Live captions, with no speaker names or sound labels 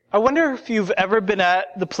I wonder if you've ever been at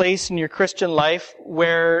the place in your Christian life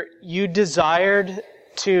where you desired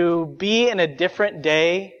to be in a different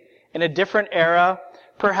day, in a different era,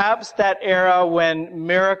 perhaps that era when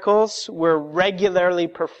miracles were regularly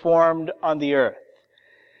performed on the earth.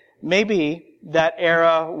 Maybe that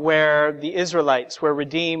era where the Israelites were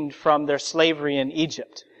redeemed from their slavery in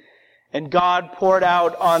Egypt. And God poured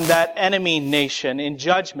out on that enemy nation in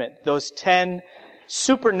judgment those 10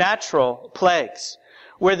 supernatural plagues,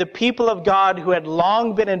 where the people of God who had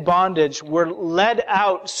long been in bondage were led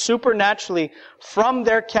out supernaturally from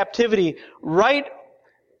their captivity right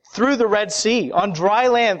through the Red Sea, on dry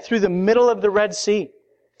land through the middle of the Red Sea.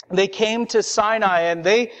 They came to Sinai and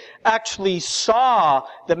they actually saw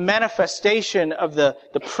the manifestation of the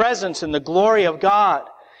presence and the glory of God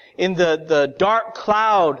in the dark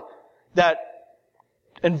cloud that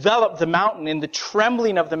enveloped the mountain, in the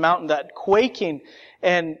trembling of the mountain, that quaking.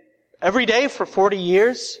 And every day for 40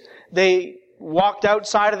 years, they walked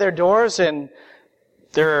outside of their doors and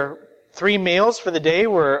their 3 meals for the day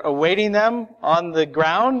were awaiting them on the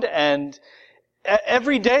ground. And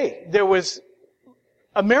every day there was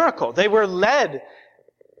a miracle. They were led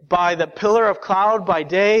by the pillar of cloud by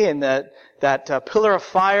day and that pillar of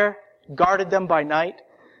fire guarded them by night.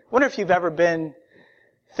 I wonder if you've ever been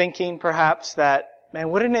thinking perhaps that, man,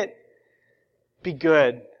 wouldn't it be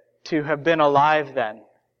good to have been alive then?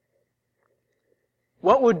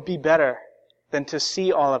 What would be better than to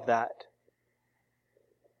see all of that?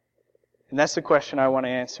 And that's the question I want to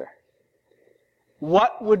answer.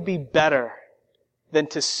 What would be better than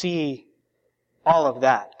to see all of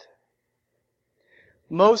that?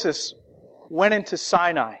 Moses went into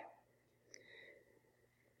Sinai.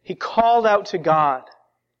 He called out to God.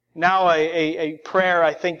 Now a prayer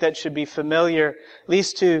I think that should be familiar, at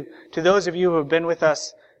least to those of you who have been with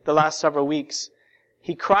us the last several weeks.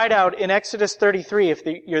 He cried out in Exodus 33, if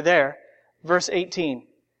you're there, verse 18.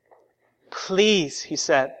 Please, he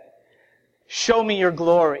said, show me your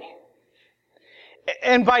glory.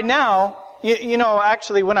 And by now, you know,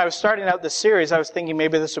 actually when I was starting out this series, I was thinking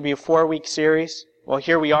maybe this would be a 4-week series. Well,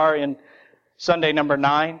 here we are in Sunday number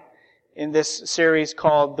 9 in this series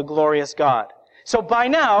called The Glorious God. So by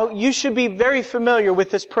now, you should be very familiar with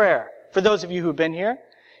this prayer. For those of you who've been here,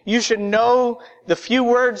 you should know the few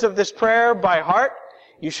words of this prayer by heart.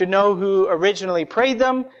 You should know who originally prayed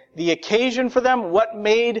them, the occasion for them, what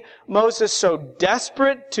made Moses so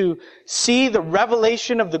desperate to see the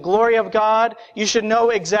revelation of the glory of God. You should know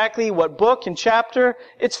exactly what book and chapter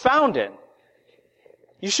it's found in.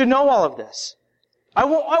 You should know all of this. I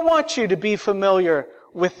want you to be familiar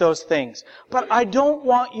with those things. But I don't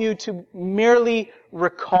want you to merely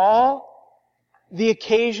recall the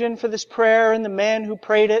occasion for this prayer and the man who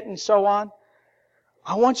prayed it and so on.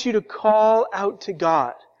 I want you to call out to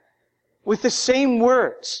God with the same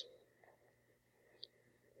words.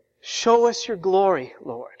 Show us your glory,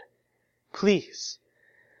 Lord. Please.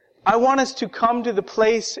 I want us to come to the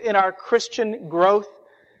place in our Christian growth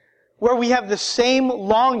where we have the same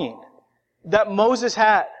longing that Moses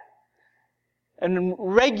had. And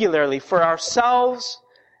regularly for ourselves,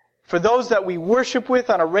 for those that we worship with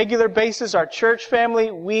on a regular basis, our church family,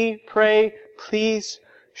 we pray, please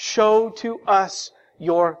show to us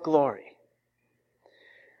your glory.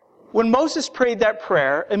 When Moses prayed that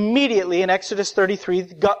prayer, immediately in Exodus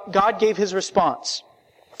 33, God gave his response.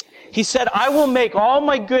 He said, I will make all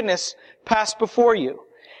my goodness pass before you,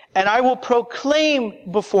 and I will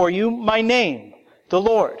proclaim before you my name, the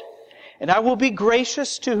Lord. And I will be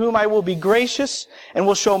gracious to whom I will be gracious, and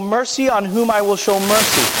will show mercy on whom I will show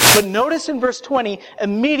mercy. But notice in verse 20,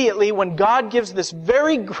 immediately when God gives this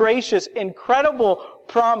very gracious, incredible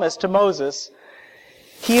promise to Moses,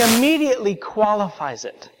 he immediately qualifies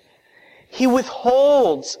it. He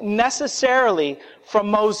withholds necessarily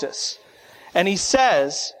from Moses. And he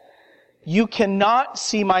says, you cannot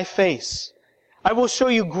see my face. I will show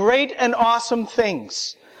you great and awesome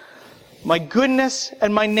things, my goodness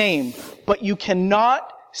and my name, but you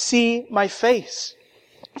cannot see my face.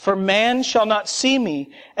 For man shall not see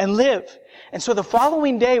me and live. And so the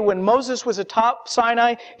following day, when Moses was atop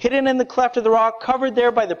Sinai, hidden in the cleft of the rock, covered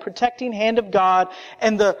there by the protecting hand of God,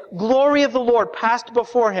 and the glory of the Lord passed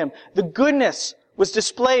before him, the goodness was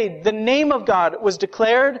displayed, the name of God was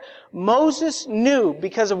declared, Moses knew,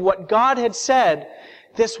 because of what God had said,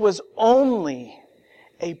 this was only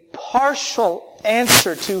a partial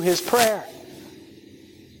answer to his prayer.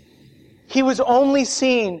 He was only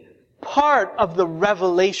seeing part of the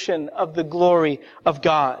revelation of the glory of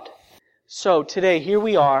God. So today, here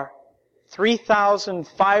we are,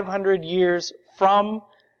 3,500 years from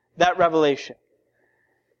that revelation,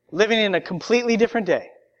 living in a completely different day.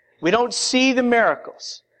 We don't see the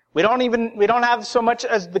miracles. We don't have so much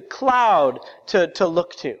as the cloud to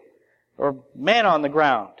look to, or man on the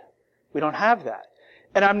ground. We don't have that.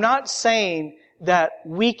 And I'm not saying that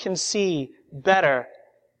we can see better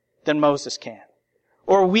than Moses can,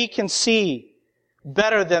 or we can see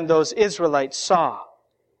better than those Israelites saw.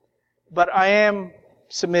 But I am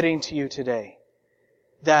submitting to you today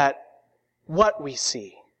that what we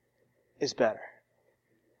see is better.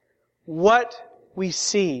 What we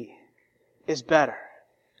see is better.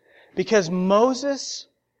 Because Moses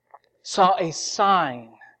saw a sign,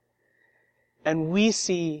 and we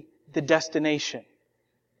see the destination.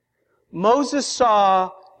 Moses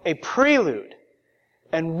saw a prelude,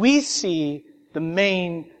 and we see the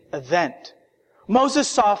main event. Moses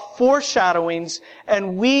saw foreshadowings,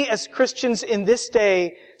 and we as Christians in this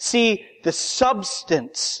day see the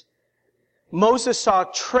substance. Moses saw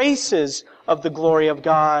traces of the glory of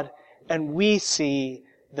God, and we see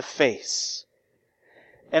the face.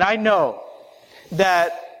 And I know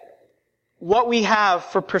that what we have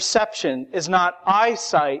for perception is not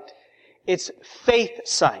eyesight, it's faith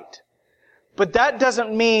sight. But that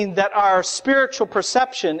doesn't mean that our spiritual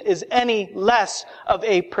perception is any less of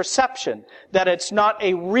a perception, that it's not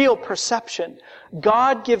a real perception.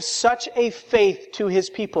 God gives such a faith to His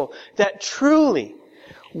people that truly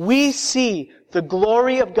we see the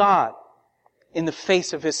glory of God in the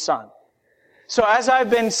face of His Son. So as I've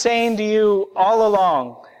been saying to you all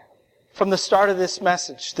along, from the start of this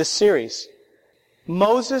message, this series,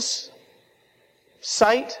 Moses'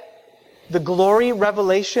 sight, the glory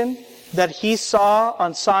revelation that he saw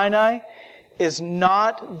on Sinai, is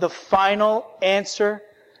not the final answer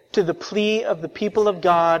to the plea of the people of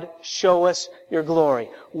God, show us your glory.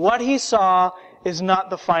 What he saw is not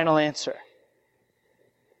the final answer.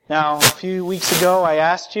 Now, a few weeks ago I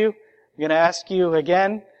asked you, I'm going to ask you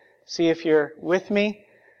again, see if you're with me.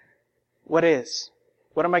 What is?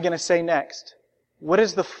 What am I going to say next? What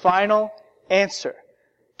is the final answer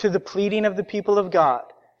to the pleading of the people of God?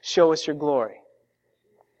 Show us your glory.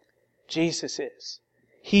 Jesus is.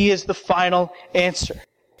 He is the final answer.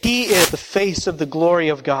 He is the face of the glory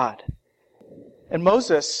of God. And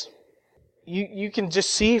Moses, you can just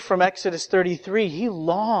see from Exodus 33, he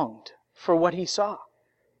longed for what he saw.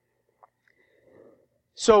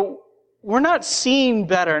 So, we're not seeing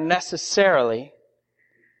better necessarily,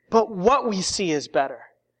 but what we see is better.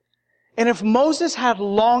 And if Moses had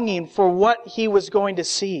longing for what he was going to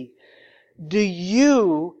see, do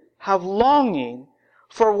you have longing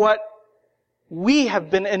for what we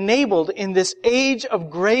have been enabled in this age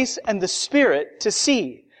of grace and the Spirit to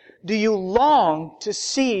see? Do you long to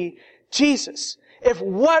see Jesus? If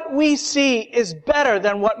what we see is better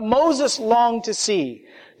than what Moses longed to see,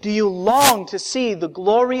 do you long to see the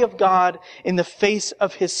glory of God in the face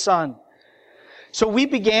of His Son? So we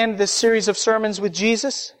began this series of sermons with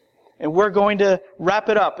Jesus, and we're going to wrap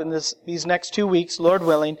it up in these next 2 weeks, Lord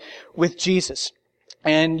willing, with Jesus.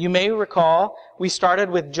 And you may recall, we started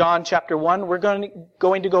with John chapter 1. We're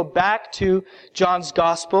going to go back to John's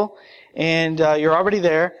Gospel, and you're already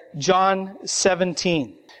there, John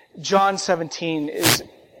 17. John 17 is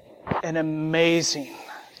an amazing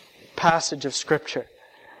passage of Scripture.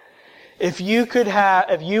 If you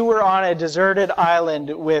were on a deserted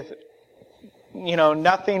island with,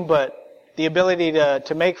 nothing but the ability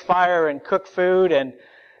to make fire and cook food and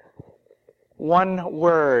one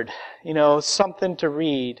word, something to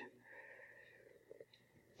read,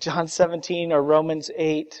 John 17 or Romans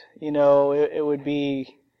 8, it would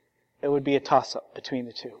be a toss-up between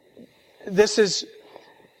the two. This is,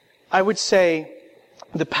 I would say,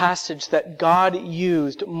 the passage that God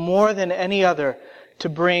used more than any other to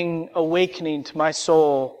bring awakening to my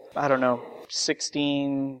soul,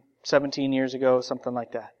 16, 17 years ago, something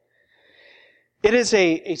like that. It is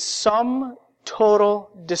a sum total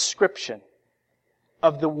description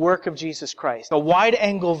of the work of Jesus Christ, a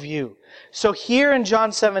wide-angle view. So here in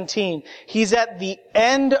John 17, He's at the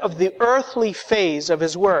end of the earthly phase of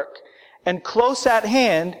His work, and close at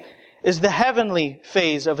hand is the heavenly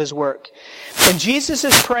phase of His work. And Jesus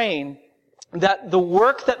is praying that the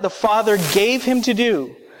work that the Father gave Him to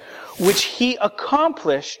do, which He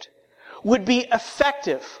accomplished, would be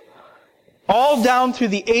effective all down through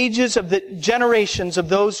the ages of the generations of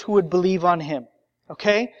those who would believe on Him.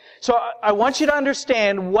 Okay? So I want you to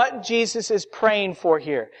understand what Jesus is praying for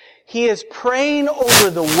here. He is praying over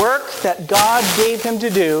the work that God gave Him to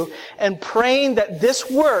do, and praying that this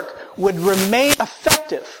work would remain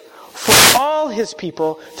effective for all His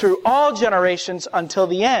people through all generations until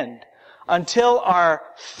the end. Until our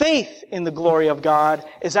faith in the glory of God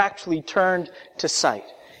is actually turned to sight.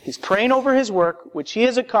 He's praying over His work, which He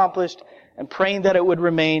has accomplished, and praying that it would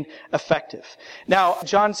remain effective. Now,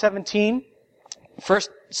 John 17, first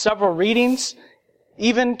several readings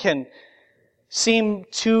even can seem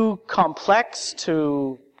too complex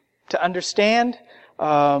to understand.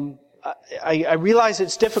 I realize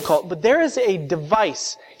it's difficult, but there is a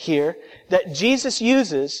device here that Jesus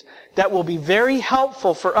uses that will be very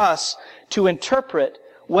helpful for us to interpret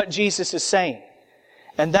what Jesus is saying.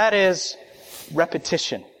 And that is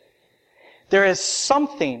repetition. There is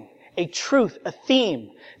something, a truth, a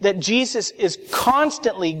theme that Jesus is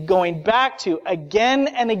constantly going back to again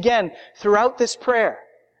and again throughout this prayer.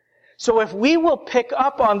 So if we will pick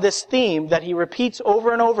up on this theme that he repeats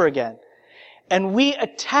over and over again, and we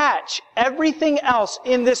attach everything else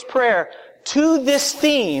in this prayer to this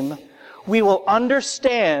theme, we will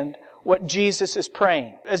understand what Jesus is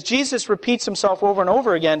praying. As Jesus repeats himself over and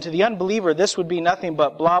over again, to the unbeliever, this would be nothing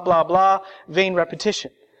but blah, blah, blah, vain repetition.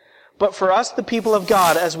 But for us, the people of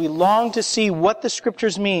God, as we long to see what the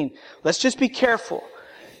Scriptures mean, let's just be careful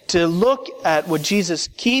to look at what Jesus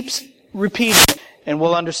keeps repeating, and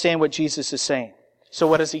we'll understand what Jesus is saying. So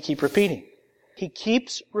what does he keep repeating? He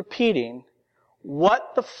keeps repeating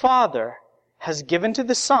what the Father has given to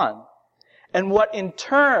the Son, and what in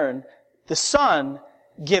turn the Son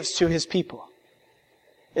gives to his people.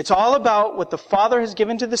 It's all about what the Father has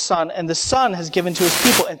given to the Son, and the Son has given to his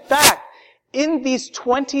people. In fact, in these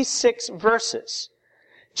 26 verses,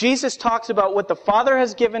 Jesus talks about what the Father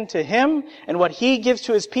has given to him and what he gives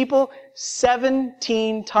to his people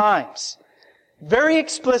 17 times. Very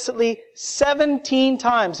explicitly, 17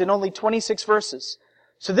 times in only 26 verses.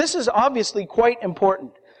 So this is obviously quite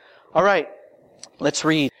important. All right, let's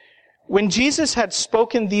read. When Jesus had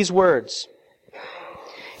spoken these words,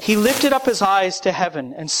 he lifted up his eyes to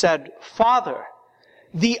heaven and said, Father,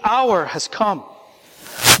 the hour has come.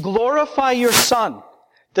 Glorify your Son,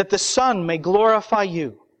 that the Son may glorify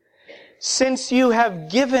you. Since you have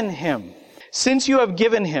given him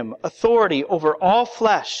authority over all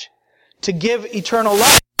flesh, to give eternal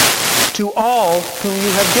life to all whom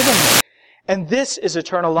you have given him. And this is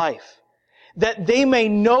eternal life, that they may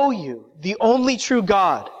know you, the only true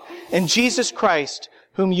God, and Jesus Christ,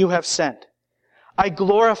 whom you have sent. I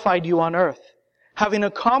glorified you on earth, having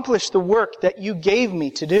accomplished the work that you gave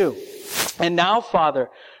me to do. And now, Father,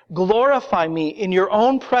 glorify me in your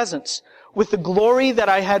own presence with the glory that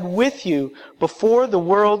I had with you before the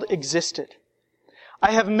world existed.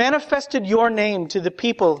 I have manifested your name to the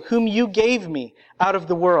people whom you gave me out of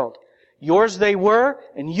the world. Yours they were,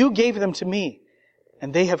 and you gave them to me,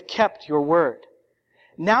 and they have kept your word.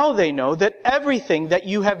 Now they know that everything that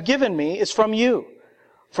you have given me is from you.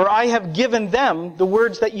 For I have given them the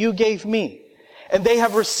words that you gave me, and they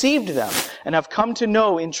have received them, and have come to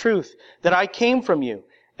know in truth that I came from you,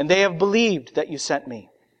 and they have believed that you sent me.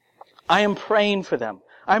 I am praying for them.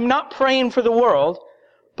 I am not praying for the world,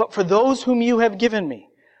 but for those whom you have given me,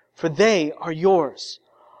 for they are yours.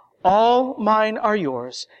 All mine are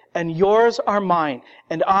yours, and yours are mine,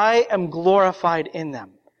 and I am glorified in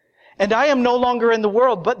them. And I am no longer in the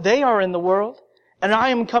world, but they are in the world, and I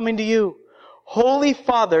am coming to you. Holy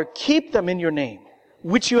Father, keep them in your name,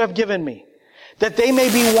 which you have given me, that they may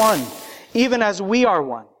be one, even as we are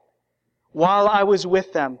one. While I was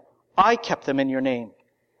with them, I kept them in your name,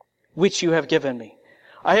 which you have given me.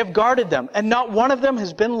 I have guarded them, and not one of them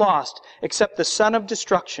has been lost, except the son of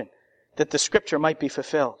destruction, that the scripture might be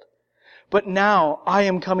fulfilled. But now I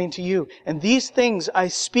am coming to you, and these things I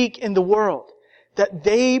speak in the world, that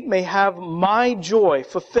they may have my joy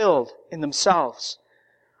fulfilled in themselves.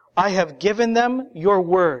 I have given them your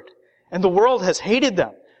word, and the world has hated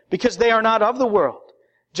them, because they are not of the world,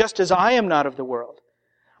 just as I am not of the world.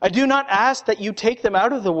 I do not ask that you take them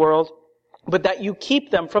out of the world, but that you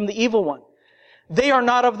keep them from the evil one. They are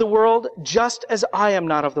not of the world, just as I am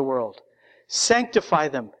not of the world. Sanctify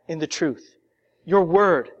them in the truth. Your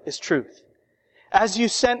word is truth. As you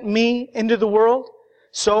sent me into the world,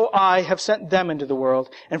 so I have sent them into the world.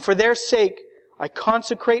 And for their sake, I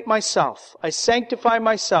consecrate myself. I sanctify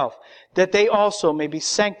myself, that they also may be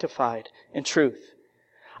sanctified in truth.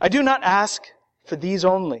 I do not ask for these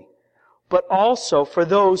only, but also for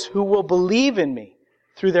those who will believe in me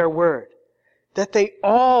through their word, that they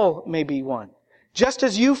all may be one. Just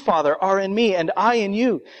as you, Father, are in me and I in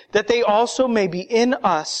you, that they also may be in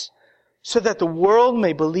us, so that the world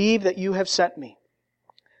may believe that you have sent me.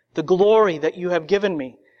 The glory that you have given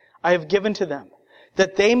me, I have given to them,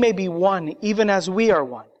 that they may be one, even as we are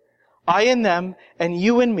one. I in them, and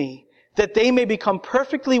you in me, that they may become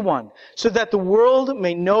perfectly one, so that the world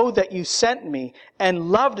may know that you sent me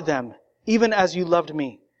and loved them, even as you loved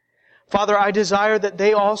me. Father, I desire that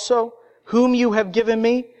they also, whom you have given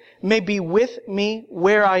me, may be with me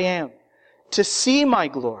where I am, to see my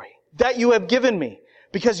glory that you have given me,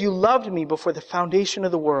 because you loved me before the foundation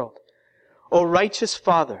of the world. O righteous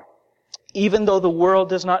Father, even though the world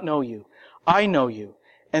does not know you, I know you,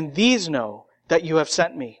 and these know that you have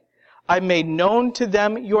sent me. I made known to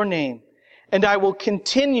them your name, and I will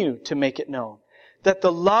continue to make it known, that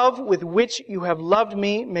the love with which you have loved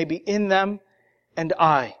me may be in them, and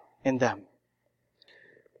I in them.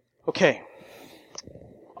 Okay.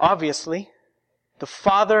 Obviously, the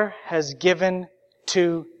Father has given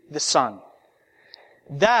to the Son.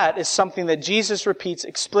 That is something that Jesus repeats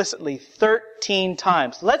explicitly 13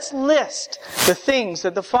 times. Let's list the things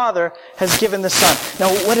that the Father has given the Son.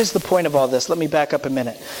 Now, what is the point of all this? Let me back up a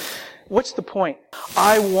minute. What's the point?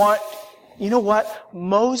 You know what?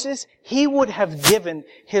 Moses, he would have given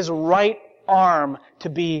his right arm to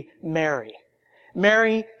be Mary.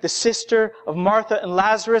 Mary, the sister of Martha and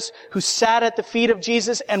Lazarus, who sat at the feet of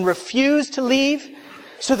Jesus and refused to leave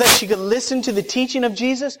so that she could listen to the teaching of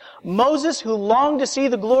Jesus. Moses, who longed to see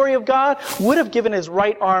the glory of God, would have given his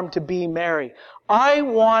right arm to be Mary. I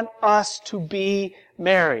want us to be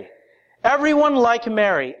Mary. Everyone like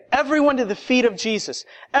Mary, everyone to the feet of Jesus,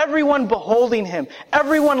 everyone beholding Him,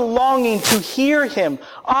 everyone longing to hear Him,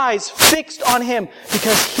 eyes fixed on Him,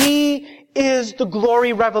 because He is the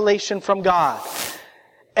glory revelation from God.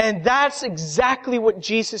 And that's exactly what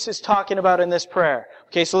Jesus is talking about in this prayer.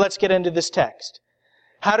 Okay, so let's get into this text.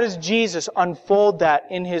 How does Jesus unfold that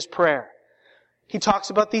in His prayer? He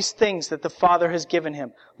talks about these things that the Father has given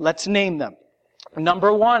Him. Let's name them.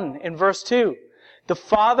 Number 1, in verse 2. The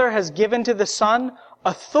Father has given to the Son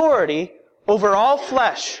authority over all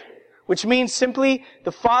flesh, which means simply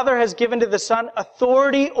the Father has given to the Son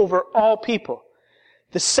authority over all people.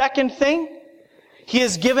 The second thing, He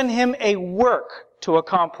has given Him a work to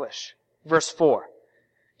accomplish. Verse 4.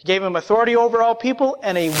 He gave Him authority over all people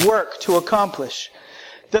and a work to accomplish.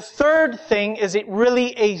 The third thing is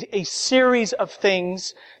really a series of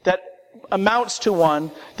things that amounts to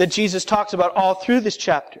one that Jesus talks about all through this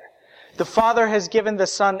chapter. The Father has given the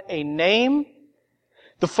Son a name.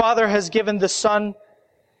 The Father has given the Son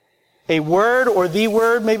a word, or the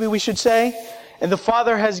word, maybe we should say. And the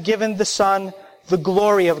Father has given the Son the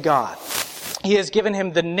glory of God. He has given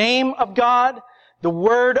Him the name of God, the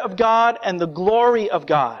word of God, and the glory of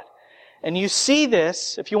God. And you see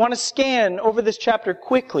this, if you want to scan over this chapter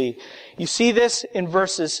quickly, you see this in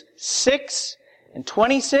verses 6 and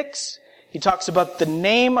 26. He talks about the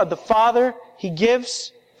name of the Father He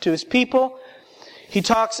gives to His people. He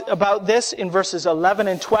talks about this in verses 11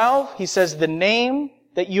 and 12. He says, the name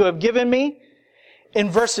that you have given me. In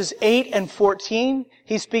verses 8 and 14,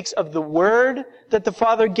 He speaks of the word that the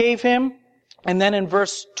Father gave Him. And then in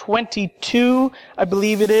verse 22, I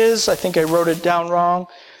believe it is, I think I wrote it down wrong,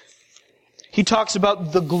 He talks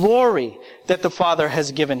about the glory that the Father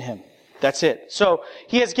has given Him. That's it. So,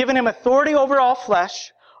 He has given Him authority over all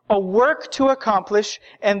flesh, a work to accomplish,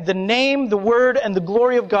 and the name, the word, and the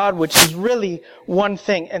glory of God, which is really one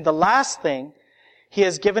thing. And the last thing He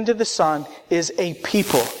has given to the Son is a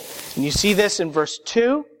people. And you see this in verse 2,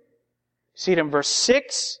 you see it in verse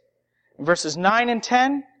 6, in verses 9 and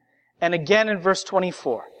 10, and again in verse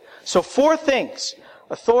 24. So 4 things: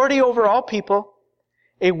 authority over all people,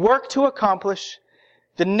 a work to accomplish,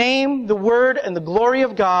 the name, the word, and the glory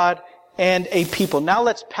of God, and a people. Now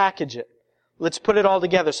let's package it. Let's put it all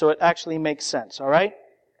together so it actually makes sense, all right?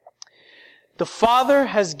 The Father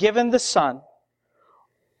has given the Son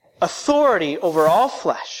authority over all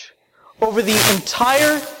flesh, over the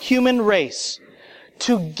entire human race,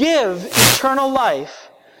 to give eternal life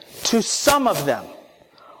to some of them,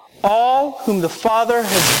 all whom the Father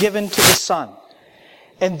has given to the Son.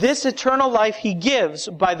 And this eternal life He gives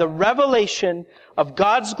by the revelation of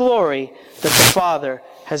God's glory that the Father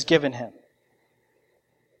has given Him.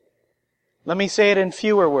 Let me say it in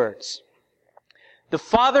fewer words. The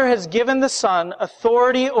Father has given the Son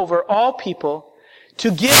authority over all people to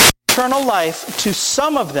give eternal life to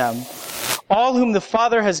some of them, all whom the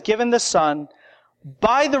Father has given the Son,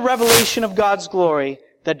 by the revelation of God's glory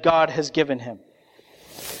that God has given Him.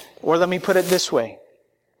 Or let me put it this way.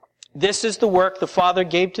 This is the work the Father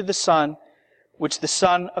gave to the Son, which the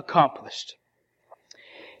Son accomplished.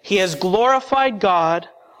 He has glorified God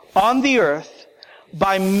on the earth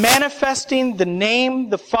by manifesting the name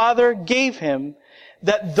the Father gave Him,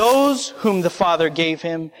 that those whom the Father gave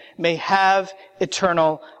Him may have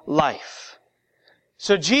eternal life.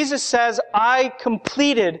 So Jesus says, I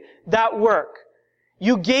completed that work.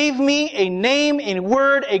 You gave me a name, a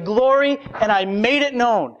word, a glory, and I made it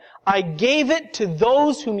known. I gave it to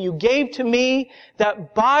those whom you gave to me,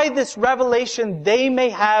 that by this revelation they may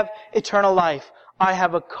have eternal life. I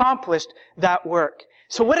have accomplished that work.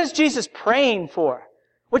 So what is Jesus praying for?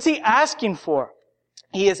 What's he asking for?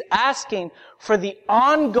 He is asking for the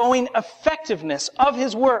ongoing effectiveness of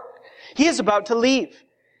his work. He is about to leave.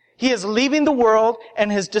 He is leaving the world,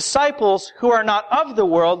 and his disciples, who are not of the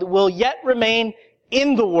world, will yet remain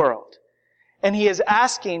in the world. And he is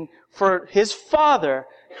asking for his Father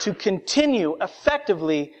to continue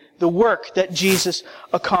effectively the work that Jesus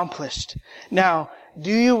accomplished. Now,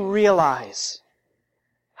 do you realize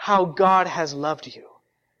how God has loved you?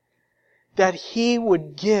 That he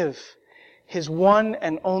would give his one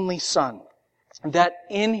and only Son, that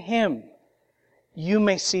in him you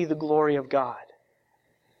may see the glory of God.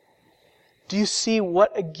 Do you see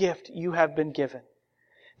what a gift you have been given?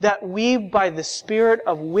 That we, by the Spirit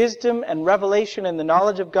of wisdom and revelation and the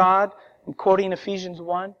knowledge of God, I'm quoting Ephesians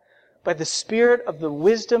 1, by the Spirit of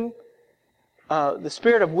wisdom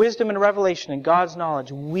and revelation and God's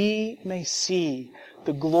knowledge, we may see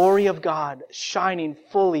the glory of God shining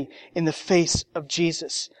fully in the face of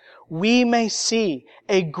Jesus. We may see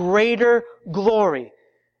a greater glory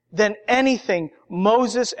than anything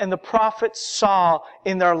Moses and the prophets saw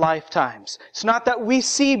in their lifetimes. It's not that we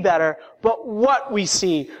see better, but what we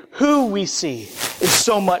see, who we see, is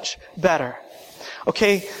so much better.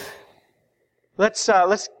 Okay, let's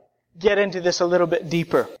get into this a little bit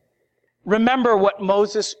deeper. Remember what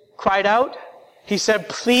Moses cried out? He said,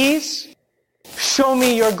 "Please show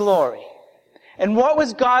me your glory." And what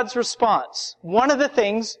was God's response? One of the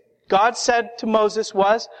things God said to Moses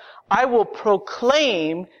was, "I will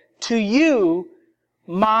proclaim to you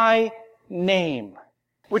my name."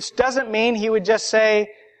 Which doesn't mean he would just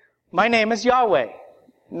say, "My name is Yahweh.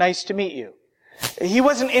 Nice to meet you." He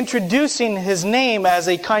wasn't introducing his name as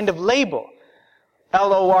a kind of label.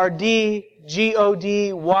 Lord, God,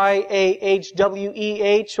 Yahweh,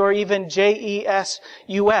 or even Jesus.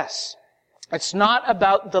 It's not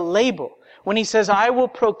about the label. When he says, "I will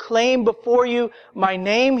proclaim before you my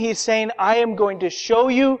name," he's saying, "I am going to show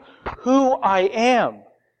you who I am."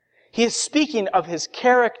 He is speaking of his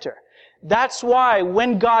character. That's why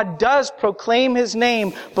when God does proclaim his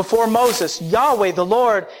name before Moses, Yahweh the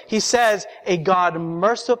Lord, he says, "A God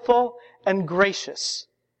merciful and gracious,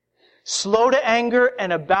 slow to anger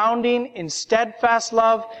and abounding in steadfast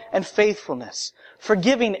love and faithfulness,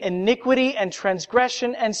 forgiving iniquity and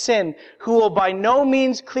transgression and sin, who will by no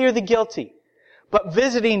means clear the guilty, but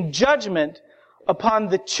visiting judgment upon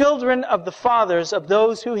the children of the fathers of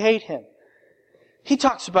those who hate him." He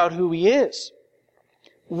talks about who he is.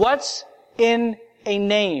 What's in a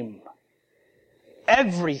name?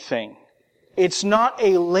 Everything. It's not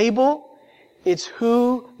a label. It's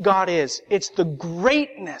who God is. It's the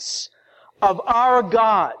greatness of our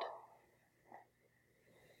God.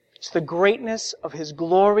 It's the greatness of his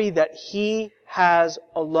glory that he has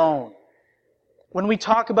alone. When we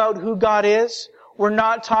talk about who God is, we're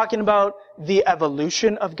not talking about the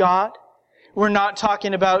evolution of God. We're not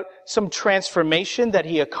talking about some transformation that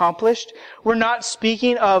he accomplished. We're not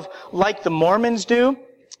speaking of, like the Mormons do,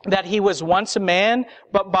 that he was once a man,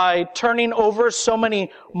 but by turning over so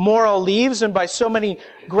many moral leaves and by so many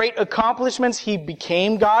great accomplishments, he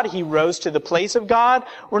became God. He rose to the place of God.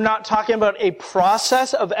 We're not talking about a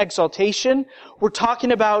process of exaltation. We're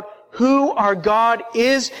talking about who our God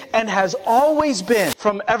is and has always been,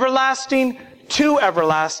 from everlasting to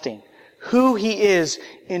everlasting. Who he is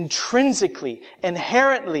intrinsically,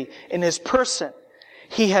 inherently in his person.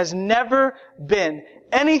 He has never been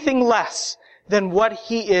anything less than what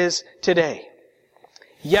he is today.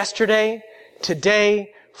 Yesterday,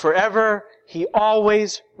 today, forever, he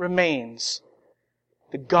always remains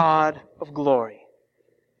the God of glory.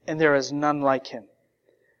 And there is none like him.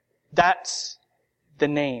 That's the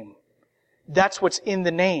name. That's what's in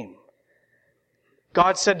the name.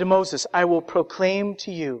 God said to Moses, "I will proclaim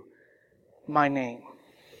to you my name."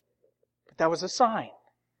 But that was a sign.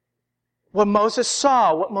 What Moses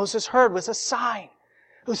saw, what Moses heard was a sign.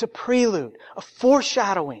 It was a prelude, a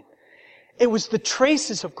foreshadowing. It was the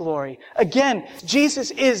traces of glory. Again,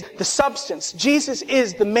 Jesus is the substance. Jesus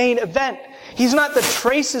is the main event. He's not the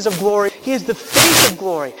traces of glory. He is the face of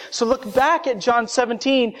glory. So look back at John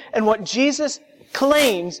 17 and what Jesus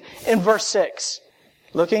claims in verse 6.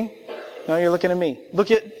 Looking? No, you're looking at me.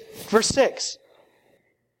 Look at verse 6.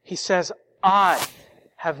 He says, "I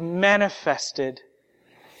have manifested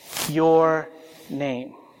your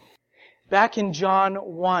name." Back in John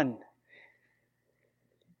 1,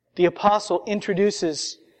 the apostle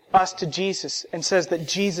introduces us to Jesus and says that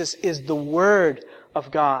Jesus is the Word of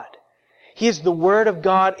God. He is the Word of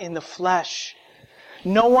God in the flesh.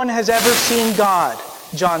 No one has ever seen God,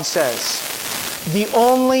 John says. The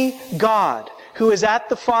only God who is at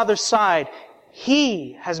the Father's side,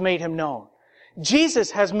 he has made him known.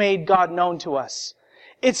 Jesus has made God known to us.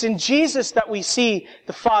 It's in Jesus that we see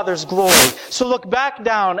the Father's glory. So look back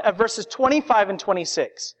down at verses 25 and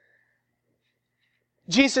 26.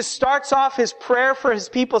 Jesus starts off his prayer for his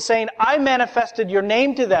people saying, I manifested your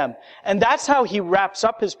name to them. And that's how he wraps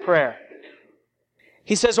up his prayer.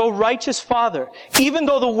 He says, O righteous Father, even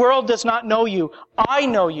though the world does not know you, I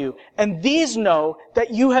know you, and these know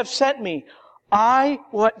that you have sent me.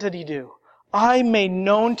 What did he do? I made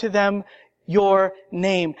known to them your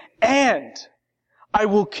name, and I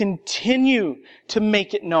will continue to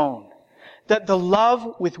make it known, that the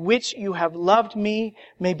love with which you have loved me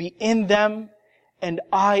may be in them, and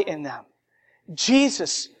I in them.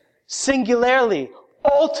 Jesus, singularly,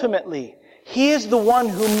 ultimately, he is the one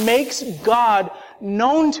who makes God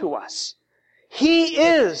known to us. He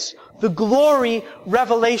is the glory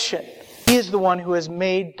revelation. He is the one who has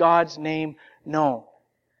made God's name known.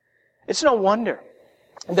 It's no wonder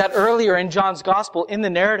that earlier in John's Gospel, in the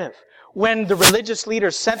narrative, when the religious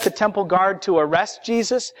leaders sent the temple guard to arrest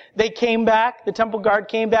Jesus, the temple guard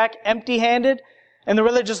came back empty-handed, and the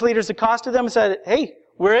religious leaders accosted them and said, hey,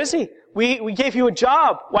 where is he? We gave you a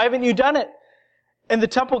job. Why haven't you done it? And the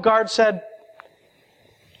temple guard said,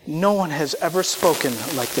 no one has ever spoken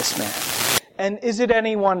like this man. And is it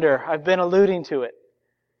any wonder, I've been alluding to it,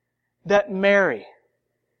 that Mary,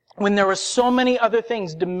 when there were so many other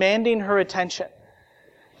things demanding her attention,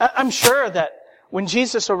 I'm sure that when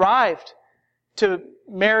Jesus arrived to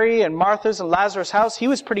Mary and Martha's and Lazarus' house, he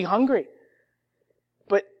was pretty hungry.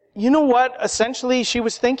 But you know what essentially she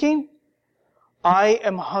was thinking? I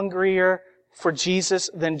am hungrier for Jesus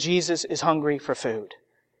than Jesus is hungry for food.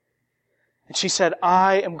 And she said,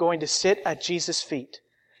 I am going to sit at Jesus' feet.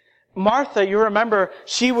 Martha, you remember,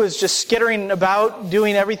 she was just skittering about,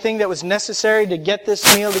 doing everything that was necessary to get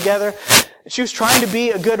this meal together. She was trying to be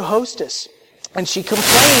a good hostess. And she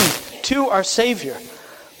complained to our Savior.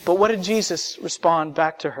 But what did Jesus respond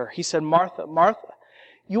back to her? He said, Martha, Martha,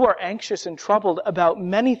 you are anxious and troubled about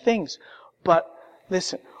many things. But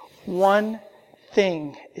listen, one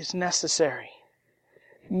thing is necessary.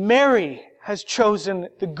 Mary has chosen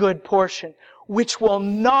the good portion, which will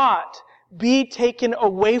not be taken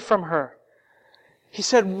away from her. He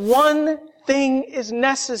said, one thing is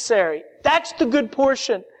necessary. That's the good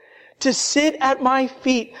portion. To sit at my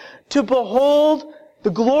feet, to behold the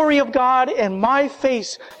glory of God and my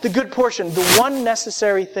face, the good portion, the one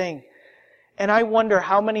necessary thing. And I wonder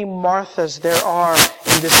how many Marthas there are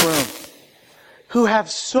in this room who have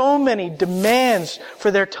so many demands for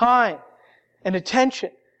their time and attention,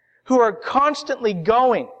 who are constantly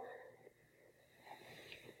going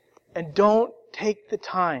and don't take the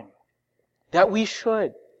time that we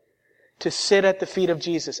should to sit at the feet of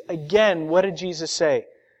Jesus. Again, what did Jesus say?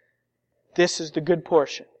 This is the good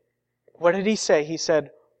portion. What did he say? He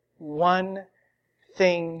said, one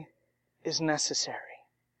thing is necessary.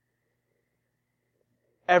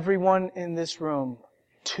 Everyone in this room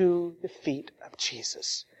to the feet of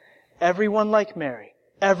Jesus. Everyone like Mary.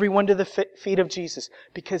 Everyone to the feet of Jesus.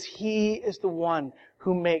 Because he is the one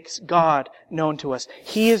who makes God known to us.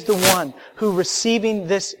 He is the one who, receiving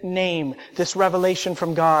this name, this revelation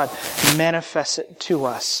from God, manifests it to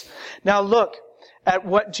us. Now look at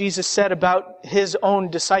what Jesus said about his own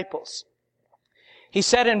disciples. He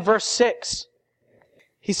said in verse 6,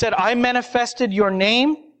 he said, I manifested your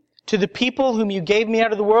name to the people whom you gave me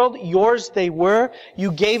out of the world. Yours they were.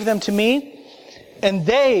 You gave them to me. And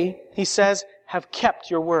they, he says, have kept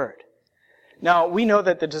your word. Now, we know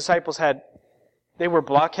that the disciples they were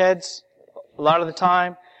blockheads a lot of the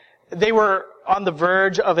time. They were on the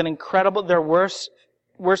verge of their worst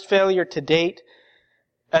failure to date,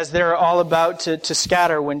 as they're all about to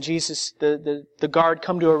scatter when Jesus, the guard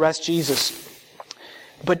come to arrest Jesus.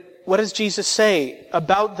 But what does Jesus say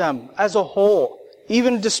about them as a whole?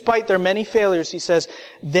 Even despite their many failures, he says,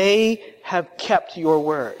 they have kept your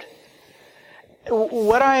word.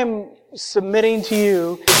 What I'm submitting to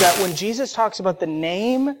you is that when Jesus talks about the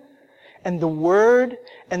name and the word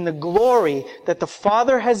and the glory that the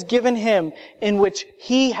Father has given him, in which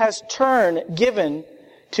he has given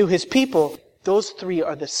to his people, those three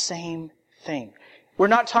are the same thing. We're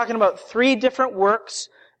not talking about three different works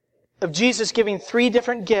of Jesus giving three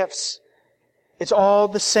different gifts. It's all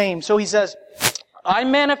the same. So he says, I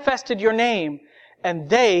manifested your name, and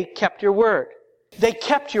they kept your word. They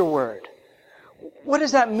kept your word. What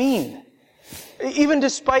does that mean? Even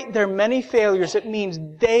despite their many failures, it means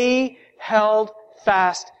they held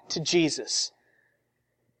fast to Jesus.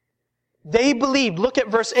 They believed. Look at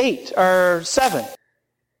verse 8 or 7.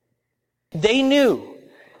 They knew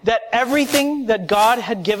that everything that God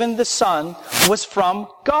had given the Son was from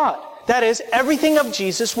God. That is, everything of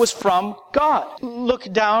Jesus was from God.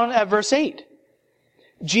 Look down at verse 8.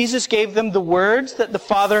 Jesus gave them the words that the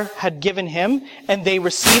Father had given him, and they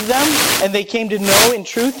received them, and they came to know in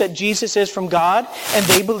truth that Jesus is from God, and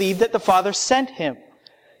they believed that the Father sent him.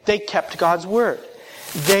 They kept God's word.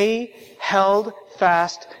 They held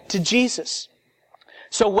fast to Jesus.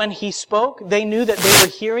 So when he spoke, they knew that they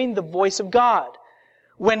were hearing the voice of God.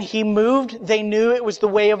 When he moved, they knew it was the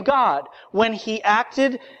way of God. When he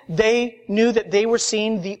acted, they knew that they were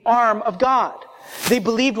seeing the arm of God. They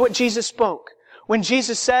believed what Jesus spoke. When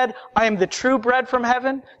Jesus said, I am the true bread from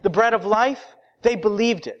heaven, the bread of life, they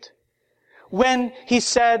believed it. When he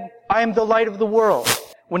said, I am the light of the world,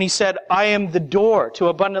 when he said, I am the door to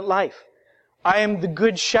abundant life, I am the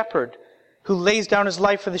good shepherd who lays down his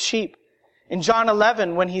life for the sheep. In John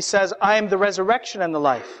 11, when he says, I am the resurrection and the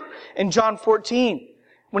life. In John 14,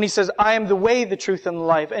 when he says, I am the way, the truth, and the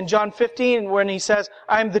life. In John 15, when he says,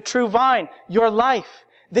 I am the true vine, your life.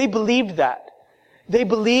 They believed that. They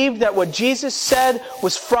believed that what Jesus said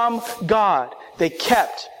was from God. They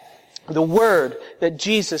kept the word that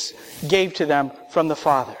Jesus gave to them from the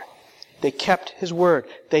Father. They kept his word.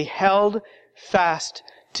 They held fast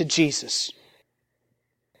to Jesus.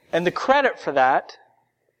 And the credit for that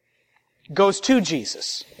goes to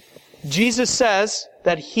Jesus. Jesus says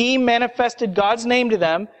that he manifested God's name to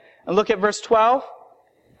them. And look at verse 12.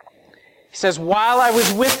 He says, while I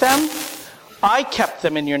was with them, I kept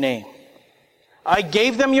them in your name. I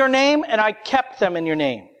gave them your name, and I kept them in your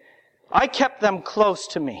name. I kept them close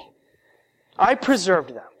to me. I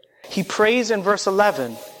preserved them. He prays in verse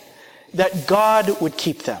 11 that God would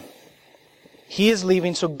keep them. He is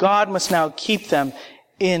leaving, so God must now keep them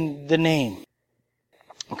in the name.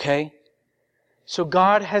 Okay? So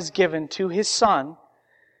God has given to his Son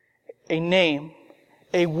a name,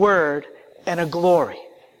 a word, and a glory.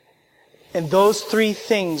 And those three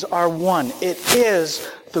things are one. It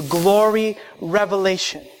is the glory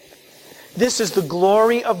revelation. This is the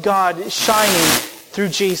glory of God shining through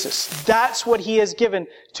Jesus. That's what he has given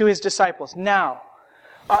to his disciples. Now,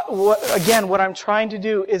 what I'm trying to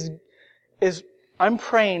do is I'm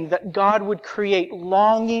praying that God would create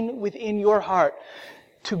longing within your heart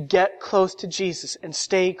to get close to Jesus and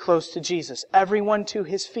stay close to Jesus. Everyone to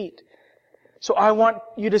his feet. So I want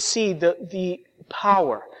you to see the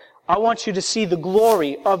power. I want you to see the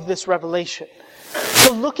glory of this revelation.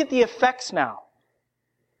 So look at the effects now.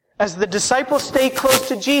 As the disciples stay close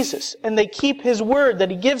to Jesus and they keep his word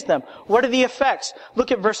that he gives them, what are the effects?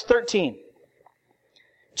 Look at verse 13.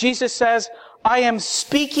 Jesus says, I am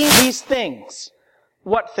speaking these things.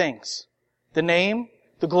 What things? The name,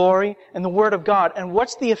 the glory, and the word of God. And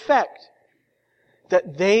what's the effect?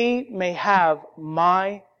 That they may have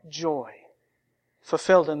my joy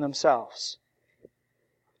fulfilled in themselves.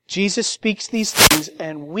 Jesus speaks these things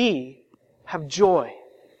and we have joy.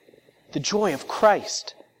 The joy of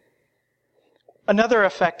Christ. Another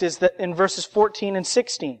effect is that in verses 14 and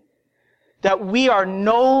 16, that we are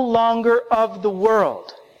no longer of the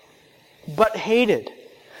world, but hated.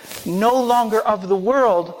 No longer of the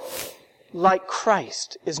world, like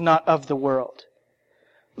Christ is not of the world.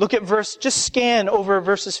 Look at just scan over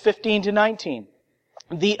verses 15 to 19.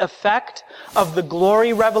 The effect of the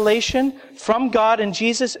glory revelation from God and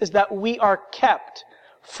Jesus is that we are kept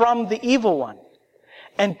from the evil one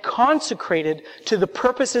and consecrated to the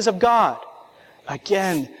purposes of God.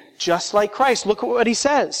 Again, just like Christ. Look at what he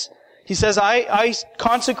says. He says, I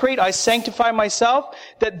consecrate, I sanctify myself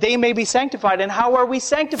that they may be sanctified. And how are we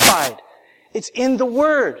sanctified? It's in the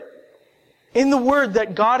Word. In the Word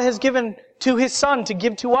that God has given to his Son to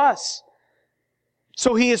give to us.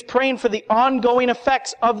 So he is praying for the ongoing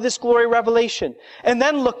effects of this glory revelation. And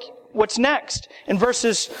then look what's next. In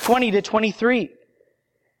verses 20 to 23.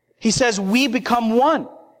 He says, we become one.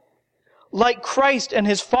 Like Christ and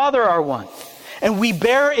his Father are one. And we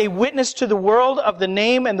bear a witness to the world of the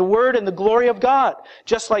name and the word and the glory of God.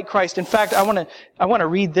 Just like Christ. In fact, I want to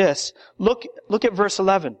read this. Look at verse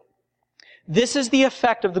 11. This is the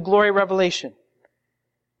effect of the glory revelation.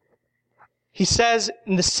 He says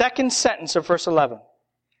in the second sentence of verse 11,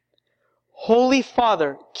 Holy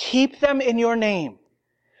Father, keep them in your name,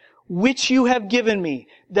 which you have given me,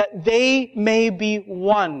 that they may be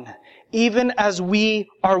one, even as we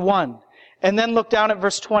are one. And then look down at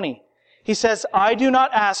verse 20. He says, I do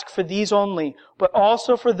not ask for these only, but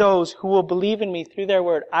also for those who will believe in me through their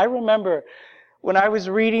word. I remember when I was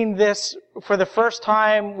reading this for the first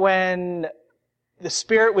time, when the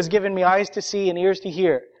Spirit was giving me eyes to see and ears to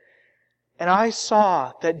hear. And I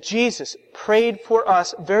saw that Jesus prayed for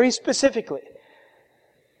us very specifically.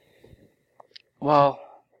 Well,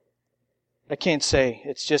 I can't say.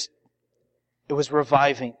 It was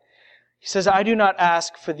reviving. He says, I do not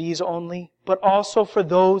ask for these only, but also for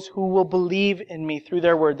those who will believe in me through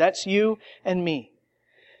their word. That's you and me.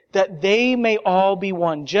 That they may all be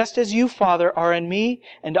one, just as you, Father, are in me,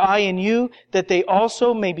 and I in you, that they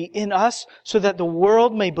also may be in us, so that the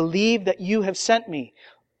world may believe that you have sent me.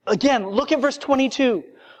 Again, look at verse 22.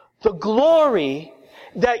 The glory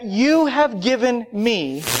that you have given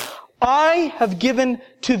me, I have given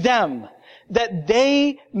to them, that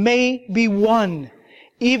they may be one,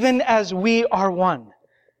 even as we are one.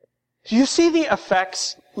 Do you see the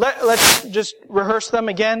effects? Let's just rehearse them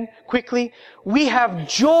again quickly. We have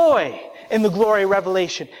joy in the glory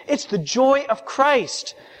revelation. It's the joy of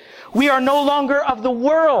Christ. We are no longer of the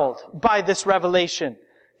world by this revelation,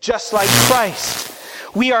 just like Christ.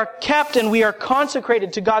 We are kept and we are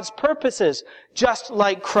consecrated to God's purposes, just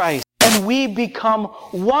like Christ. And we become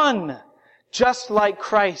one, just like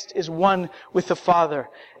Christ is one with the Father,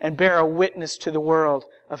 and bear a witness to the world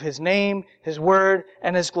of His name, His word,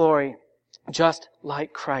 and His glory, just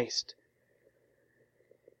like Christ.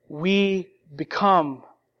 We become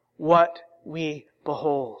what we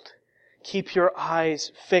behold. Keep your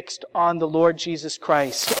eyes fixed on the Lord Jesus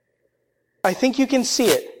Christ. I think you can see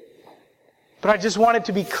it, but I just want it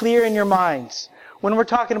to be clear in your minds. When we're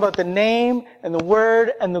talking about the name and the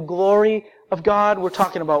word and the glory of God, we're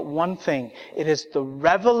talking about one thing. It is the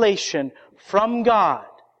revelation from God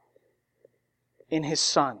in His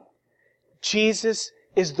Son. Jesus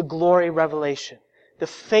is the glory revelation, the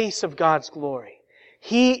face of God's glory.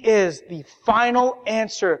 He is the final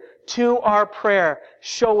answer to our prayer.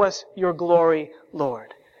 Show us your glory,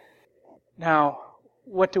 Lord. Now,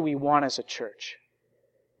 what do we want as a church?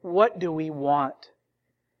 What do we want?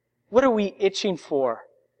 What are we itching for?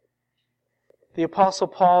 The Apostle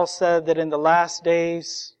Paul said that in the last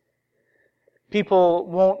days, people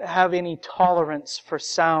won't have any tolerance for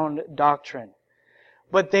sound doctrine,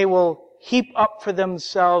 but they will heap up for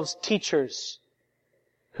themselves teachers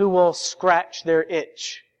who will scratch their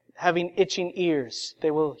itch. Having itching ears,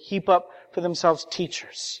 they will heap up for themselves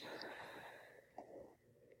teachers.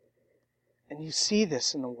 And you see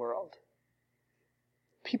this in the world.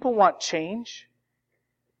 People want change,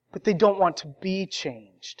 but they don't want to be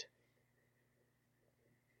changed.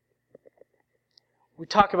 We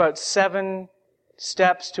talk about 7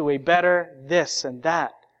 steps to a better this and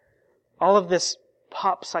that. All of this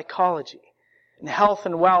pop psychology and health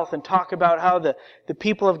and wealth, and talk about how the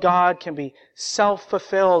people of God can be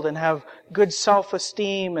self-fulfilled and have good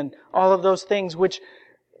self-esteem and all of those things, which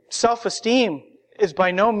self-esteem is by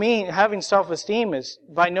no means, having self-esteem is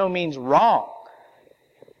by no means wrong.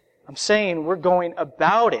 I'm saying we're going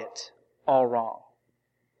about it all wrong.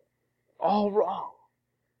 All wrong.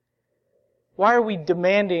 Why are we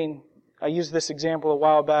demanding, I used this example a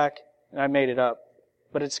while back and I made it up,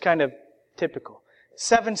 but it's kind of typical.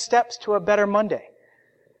 7 steps to a better Monday.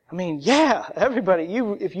 I mean, yeah, everybody,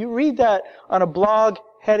 if you read that on a blog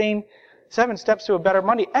heading, 7 steps to a better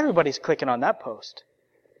Monday, everybody's clicking on that post.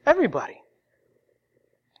 Everybody.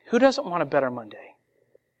 Who doesn't want a better Monday?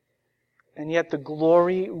 And yet the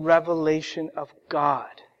glory revelation of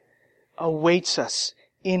God awaits us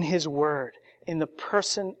in His Word, in the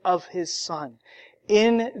person of His Son.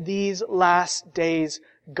 In these last days,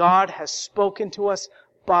 God has spoken to us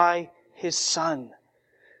by His Son,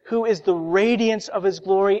 who is the radiance of His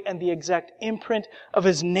glory and the exact imprint of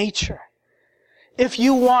His nature. If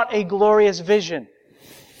you want a glorious vision,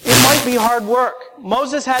 it might be hard work.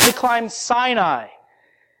 Moses had to climb Sinai,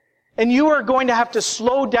 and you are going to have to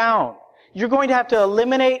slow down. You're going to have to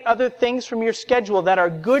eliminate other things from your schedule that are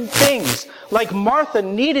good things, like Martha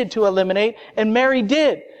needed to eliminate, and Mary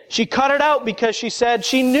did. She cut it out because she said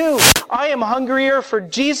she knew, I am hungrier for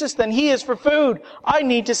Jesus than He is for food. I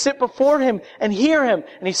need to sit before Him and hear Him.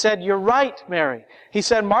 And He said, you're right, Mary. He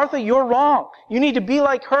said, Martha, you're wrong. You need to be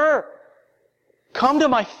like her. Come to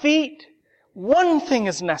my feet. One thing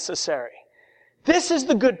is necessary. This is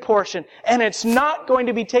the good portion, and it's not going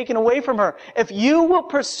to be taken away from her. If you will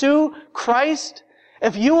pursue Christ,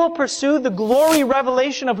 if you will pursue the glory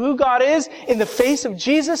revelation of who God is in the face of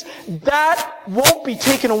Jesus, that won't be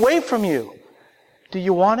taken away from you. Do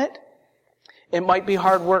you want it? It might be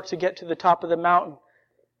hard work to get to the top of the mountain,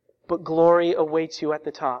 but glory awaits you at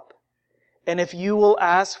the top. And if you will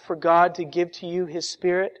ask for God to give to you His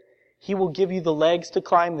Spirit, He will give you the legs to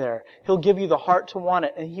climb there. He'll give you the heart to want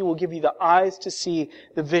it, and He will give you the eyes to see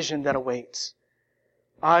the vision that awaits.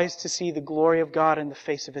 Eyes to see the glory of God in the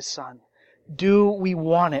face of His Son. Do we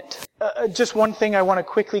want it? Just one thing I want to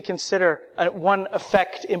quickly consider, one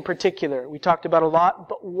effect in particular. We talked about a lot,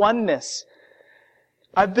 but oneness.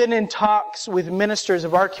 I've been in talks with ministers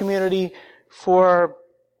of our community for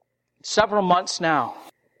several months now.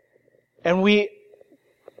 And we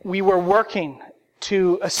were working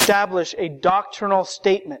to establish a doctrinal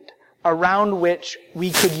statement around which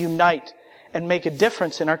we could unite and make a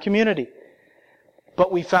difference in our community.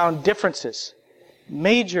 But we found differences,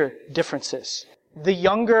 major differences. The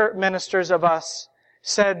younger ministers of us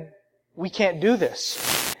said, we can't do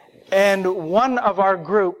this. And one of our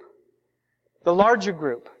group, the larger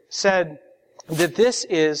group, said that this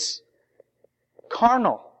is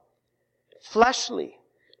carnal, fleshly,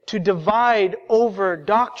 to divide over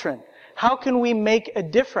doctrine. How can we make a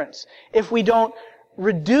difference if we don't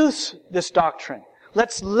reduce this doctrine?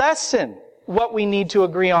 Let's lessen what we need to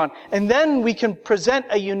agree on. And then we can present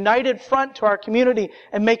a united front to our community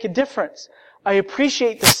and make a difference. I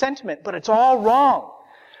appreciate the sentiment, but it's all wrong.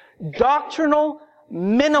 Doctrinal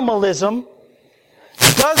minimalism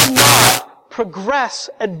does not progress,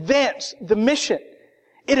 advance the mission.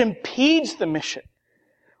 It impedes the mission.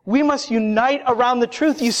 We must unite around the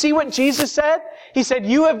truth. You see what Jesus said? He said,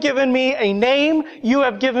 you have given me a name, you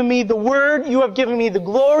have given me the word, you have given me the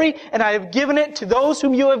glory, and I have given it to those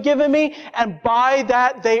whom you have given me, and by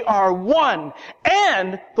that they are one,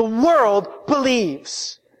 and the world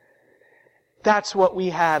believes. That's what we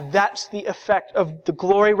have. That's the effect of the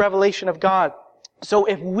glory revelation of God. So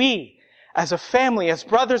if we, as a family, as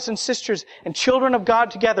brothers and sisters and children of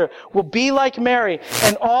God together, will be like Mary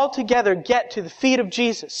and all together get to the feet of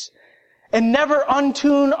Jesus and never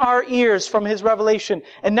untune our ears from His revelation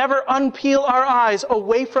and never unpeel our eyes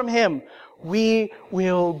away from Him, we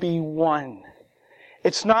will be one.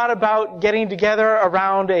 It's not about getting together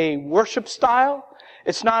around a worship style.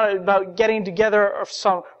 It's not about getting together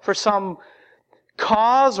for some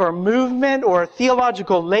cause or movement or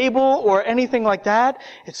theological label or anything like that.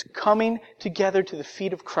 It's coming together to the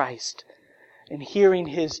feet of Christ and hearing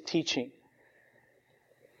His teaching.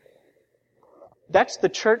 That's the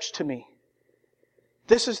church to me.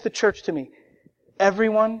 This is the church to me.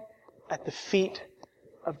 Everyone at the feet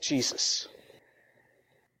of Jesus.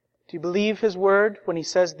 Do you believe His word when He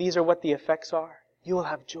says these are what the effects are? You will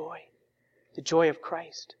have joy. The joy of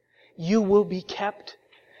Christ. You will be kept.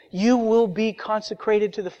 You will be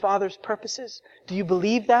consecrated to the Father's purposes. Do you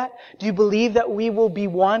believe that? Do you believe that we will be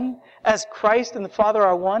one as Christ and the Father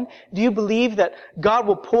are one? Do you believe that God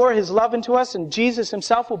will pour His love into us and Jesus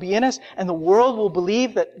Himself will be in us and the world will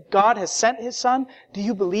believe that God has sent His Son? Do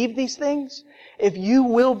you believe these things? If you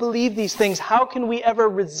will believe these things, how can we ever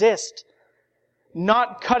resist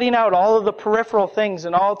not cutting out all of the peripheral things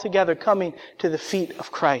and all together coming to the feet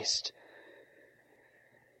of Christ?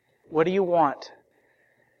 What do you want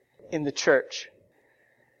in the church?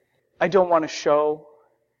 I don't want a show.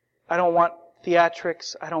 I don't want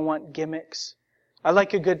theatrics. I don't want gimmicks. I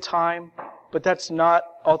like a good time, but that's not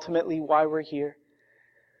ultimately why we're here.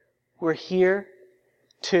 We're here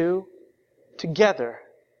to, together,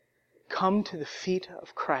 come to the feet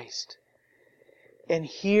of Christ and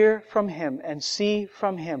hear from Him and see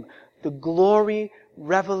from Him the glory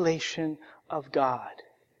revelation of God.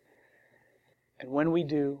 And when we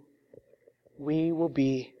do, we will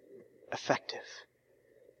be effective.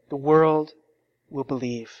 The world will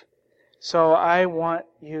believe. So I want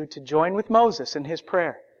you to join with Moses in his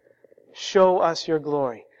prayer. Show us your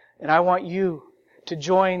glory. And I want you to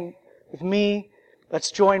join with me.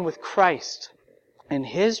 Let's join with Christ in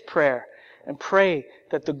His prayer and pray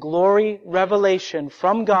that the glory revelation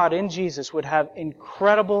from God in Jesus would have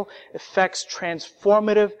incredible effects,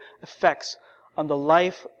 transformative effects on the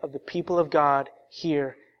life of the people of God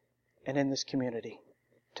here and in this community,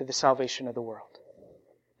 to the salvation of the world.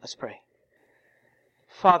 Let's pray.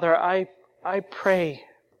 Father, I pray.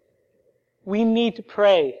 We need to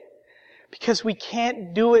pray because we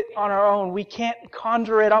can't do it on our own. We can't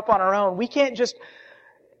conjure it up on our own. We can't just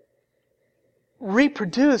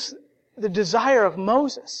reproduce the desire of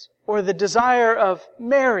Moses or the desire of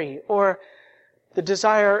Mary or the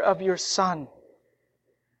desire of your Son.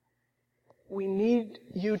 We need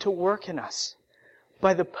you to work in us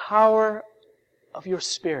by the power of your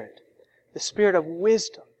Spirit, the Spirit of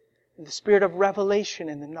wisdom, and the Spirit of revelation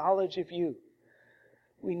and the knowledge of you.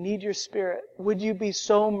 We need your Spirit. Would you be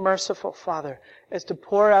so merciful, Father, as to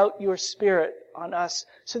pour out your Spirit on us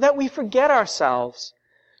so that we forget ourselves,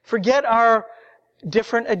 forget our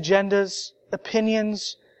different agendas,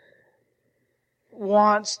 opinions,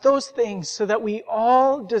 wants, those things, so that we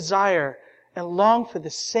all desire and long for the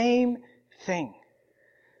same thing,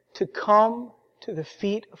 to come to the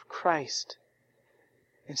feet of Christ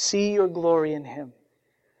and see your glory in Him.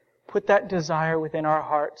 Put that desire within our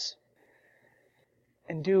hearts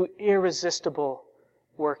and do irresistible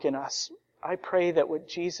work in us. I pray that what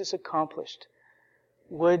Jesus accomplished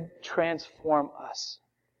would transform us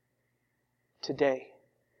today.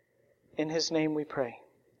 In His name we pray.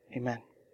 Amen.